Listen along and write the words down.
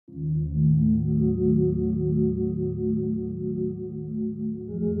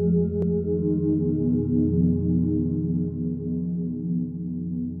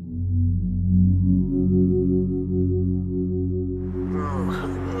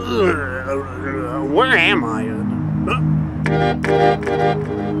Where am I?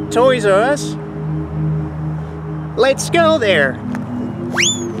 Toys R Us? Let's go there.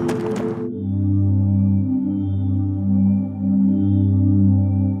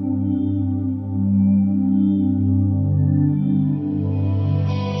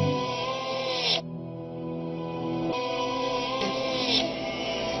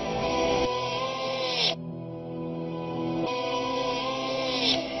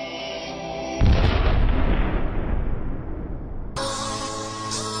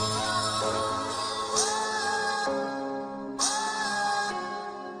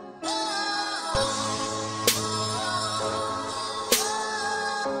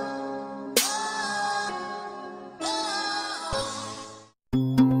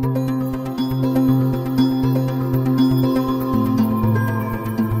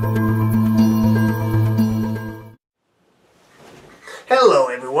 Hello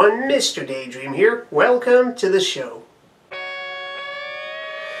everyone, Mr. Daydream here. Welcome to the show.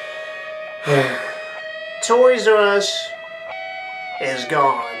 Toys R Us is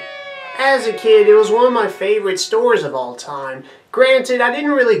gone. As a kid, it was one of my favorite stores of all time. Granted, I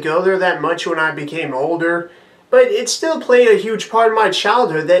didn't really go there that much when I became older, but it still played a huge part of my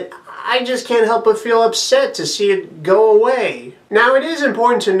childhood that I just can't help but feel upset to see it go away. Now, it is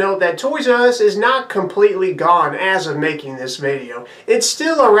important to note that Toys R Us is not completely gone as of making this video. It's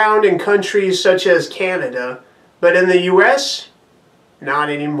still around in countries such as Canada, but in the US, not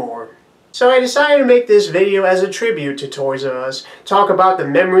anymore. So I decided to make this video as a tribute to Toys R Us, talk about the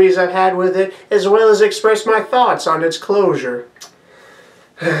memories I've had with it, as well as express my thoughts on its closure.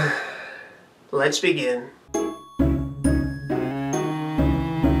 Let's begin.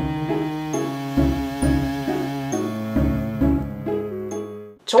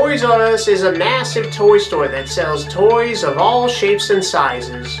 Toys R Us is a massive toy store that sells toys of all shapes and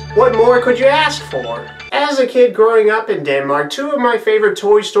sizes. What more could you ask for? As a kid growing up in Denmark, two of my favorite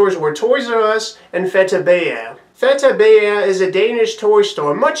toy stores were Toys R Us and Fete BR. Fete BR is a Danish toy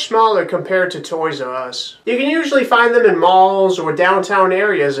store, much smaller compared to Toys R Us. You can usually find them in malls or downtown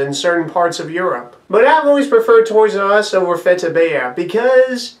areas in certain parts of Europe. But I've always preferred Toys R Us over Fete BR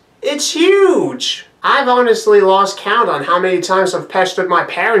because it's huge! I've honestly lost count on how many times I've pestered my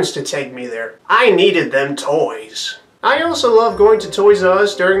parents to take me there. I needed them toys. I also love going to Toys R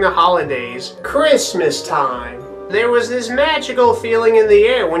Us during the holidays, Christmas time. There was this magical feeling in the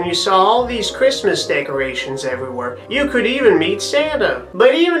air when you saw all these Christmas decorations everywhere. You could even meet Santa.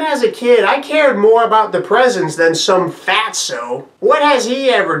 But even as a kid, I cared more about the presents than some fatso. What has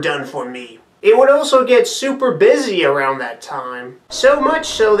he ever done for me? It would also get super busy around that time. So much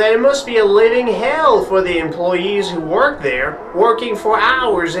so that it must be a living hell for the employees who work there, working for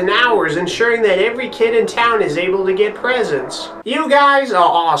hours and hours, ensuring that every kid in town is able to get presents. You guys are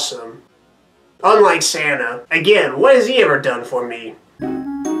awesome. Unlike Santa. Again, what has he ever done for me?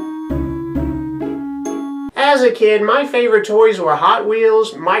 As a kid, my favorite toys were Hot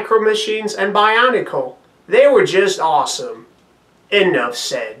Wheels, Micro Machines, and Bionicle. They were just awesome. Enough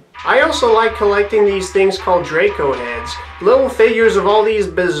said. I also like collecting these things called Draco heads, little figures of all these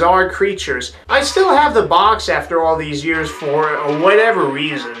bizarre creatures. I still have the box after all these years for whatever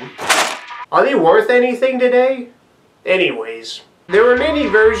reason. Are they worth anything today? Anyways, there were many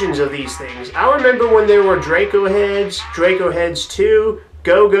versions of these things. I remember when there were Draco Heads 2,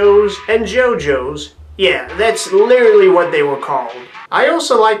 Go-Go's, and JoJo's. Yeah, that's literally what they were called. I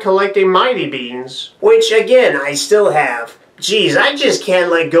also like collecting Mighty Beans, which again I still have. Geez, I just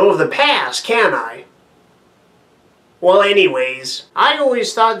can't let go of the past, can I? Well, anyways, I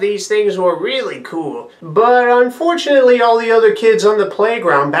always thought these things were really cool, but unfortunately all the other kids on the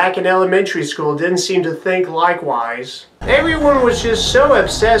playground back in elementary school didn't seem to think likewise. Everyone was just so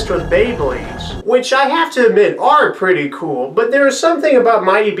obsessed with Beyblades, which I have to admit are pretty cool, but there is something about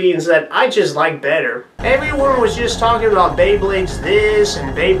Mighty Beans that I just like better. Everyone was just talking about Beyblades this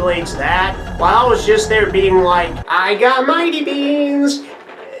and Beyblades that, while I was just there being like, I got Mighty Beans!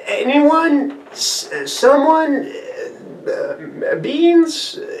 Anyone? Someone?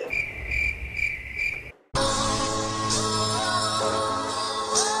 Beans?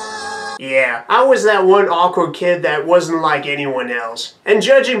 Yeah, I was that one awkward kid that wasn't like anyone else. And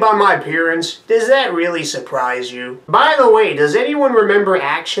judging by my appearance, does that really surprise you? By the way, does anyone remember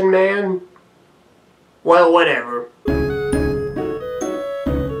Action Man? Well, whatever.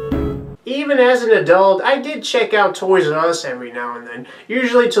 Even as an adult, I did check out Toys R Us every now and then,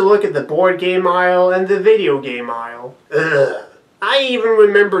 usually to look at the board game aisle and the video game aisle. Ugh. I even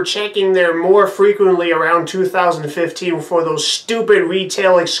remember checking there more frequently around 2015 for those stupid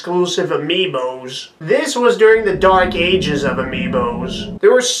retail exclusive amiibos. This was during the dark ages of amiibos.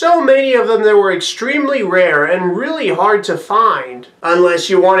 There were so many of them that were extremely rare and really hard to find, unless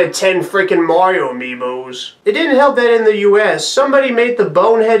you wanted 10 frickin' Mario amiibos. It didn't help that in the US, somebody made the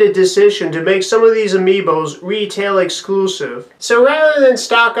boneheaded decision to make some of these amiibos retail exclusive. So rather than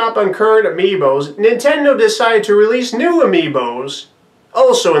stock up on current amiibos, Nintendo decided to release new amiibos.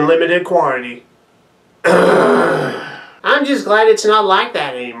 Also in limited quantity. I'm just glad it's not like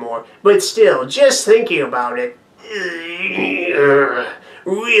that anymore. But still, just thinking about it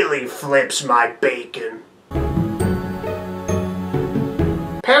really flips my bacon.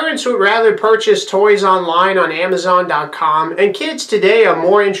 Parents would rather purchase toys online on Amazon.com, and kids today are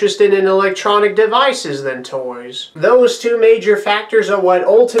more interested in electronic devices than toys. Those two major factors are what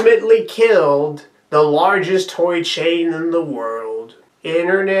ultimately killed the largest toy chain in the world.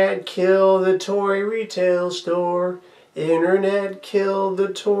 Internet killed the toy retail store. Internet killed the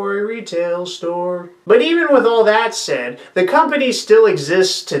toy retail store. But even with all that said, the company still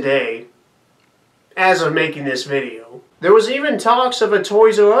exists today, as of making this video. There was even talks of a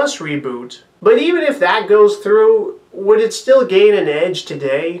Toys R Us reboot. But even if that goes through, would it still gain an edge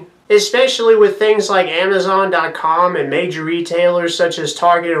today? Especially with things like Amazon.com and major retailers such as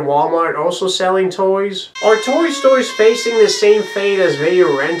Target and Walmart also selling toys? Are toy stores facing the same fate as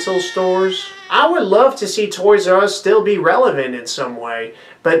video rental stores? I would love to see Toys R Us still be relevant in some way,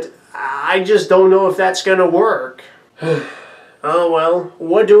 but I just don't know if that's gonna work. Oh well,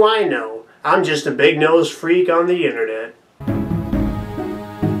 what do I know? I'm just a big-nosed freak on the internet.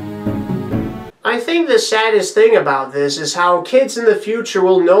 I think the saddest thing about this is how kids in the future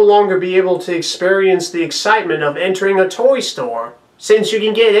will no longer be able to experience the excitement of entering a toy store, since you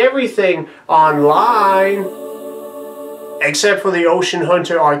can get everything online. Except for the Ocean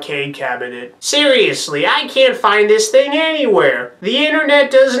Hunter arcade cabinet. Seriously, I can't find this thing anywhere. The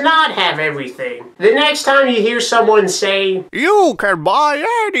internet does not have everything. The next time you hear someone say, "You can buy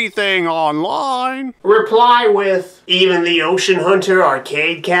anything online," reply with, "Even the Ocean Hunter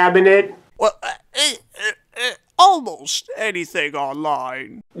arcade cabinet?" Well, almost anything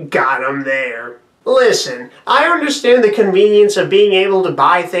online. Got him there. Listen, I understand the convenience of being able to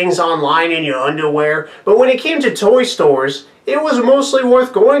buy things online in your underwear, but when it came to toy stores, it was mostly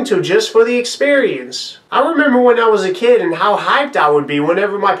worth going to just for the experience. I remember when I was a kid and how hyped I would be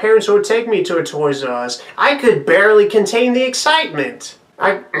whenever my parents would take me to a Toys R Us. I could barely contain the excitement.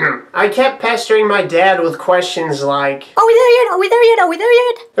 I kept pestering my dad with questions like, "Are we there yet? Are we there yet? Are we there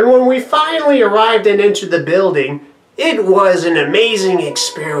yet?" And when we finally arrived and entered the building, it was an amazing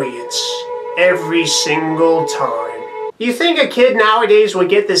experience. Every single time. You think a kid nowadays would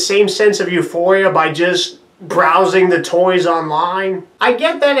get the same sense of euphoria by just browsing the toys online? I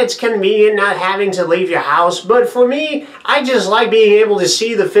get that it's convenient not having to leave your house, but for me, I just like being able to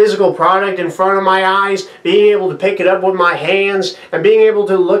see the physical product in front of my eyes, being able to pick it up with my hands, and being able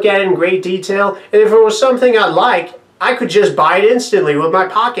to look at it in great detail. And if it was something I like, I could just buy it instantly with my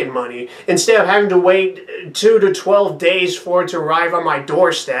pocket money, instead of having to wait 2 to 12 days for it to arrive on my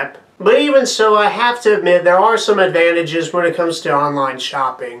doorstep. But even so, I have to admit there are some advantages when it comes to online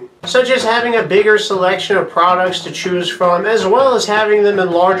shopping, such as having a bigger selection of products to choose from, as well as having them in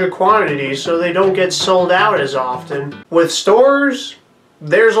larger quantities so they don't get sold out as often. With stores,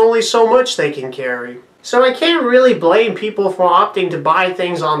 there's only so much they can carry. So I can't really blame people for opting to buy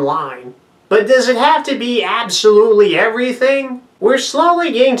things online. But does it have to be absolutely everything? We're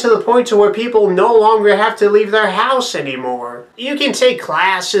slowly getting to the point to where people no longer have to leave their house anymore. You can take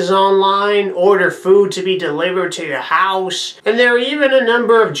classes online, order food to be delivered to your house, and there are even a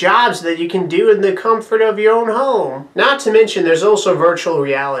number of jobs that you can do in the comfort of your own home. Not to mention there's also virtual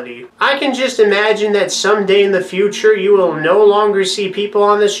reality. I can just imagine that someday in the future you will no longer see people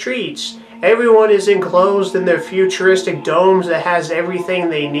on the streets. Everyone is enclosed in their futuristic domes that has everything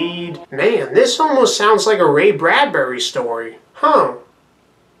they need. Man, this almost sounds like a Ray Bradbury story. Huh.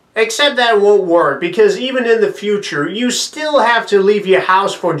 Except that won't work, because even in the future, you still have to leave your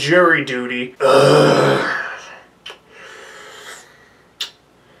house for jury duty. Ugh.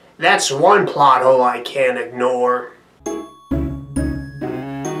 That's one plot hole I can't ignore.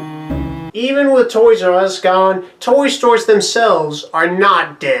 Even with Toys R Us gone, toy stores themselves are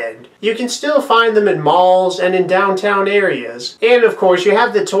not dead. You can still find them in malls and in downtown areas. And of course, you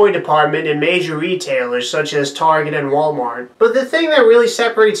have the toy department in major retailers such as Target and Walmart. But the thing that really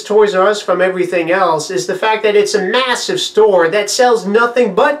separates Toys R Us from everything else is the fact that it's a massive store that sells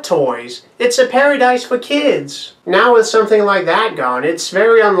nothing but toys. It's a paradise for kids. Now with something like that gone, it's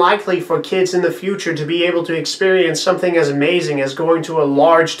very unlikely for kids in the future to be able to experience something as amazing as going to a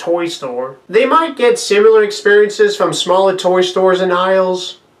large toy store. They might get similar experiences from smaller toy stores and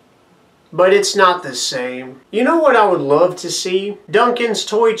aisles, but it's not the same. You know what I would love to see? Duncan's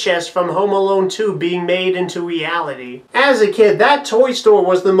toy chest from Home Alone 2 being made into reality. As a kid, that toy store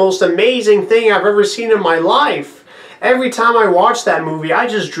was the most amazing thing I've ever seen in my life. Every time I watched that movie, I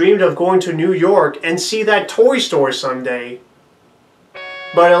just dreamed of going to New York and see that toy store someday.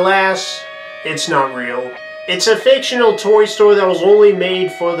 But alas, it's not real. It's a fictional toy store that was only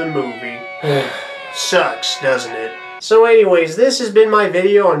made for the movie. Sucks, doesn't it? So anyways, this has been my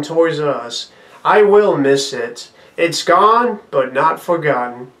video on Toys R Us. I will miss it. It's gone, but not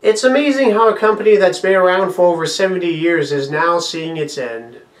forgotten. It's amazing how a company that's been around for over 70 years is now seeing its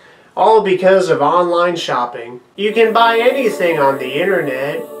end. All because of online shopping. You can buy anything on the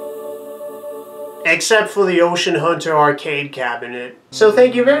internet, except for the Ocean Hunter arcade cabinet. So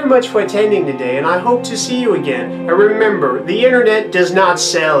thank you very much for attending today, and I hope to see you again. And remember, the internet does not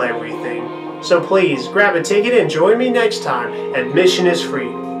sell everything. So please, grab a ticket and join me next time. Admission is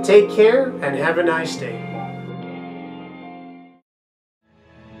free. Take care and have a nice day.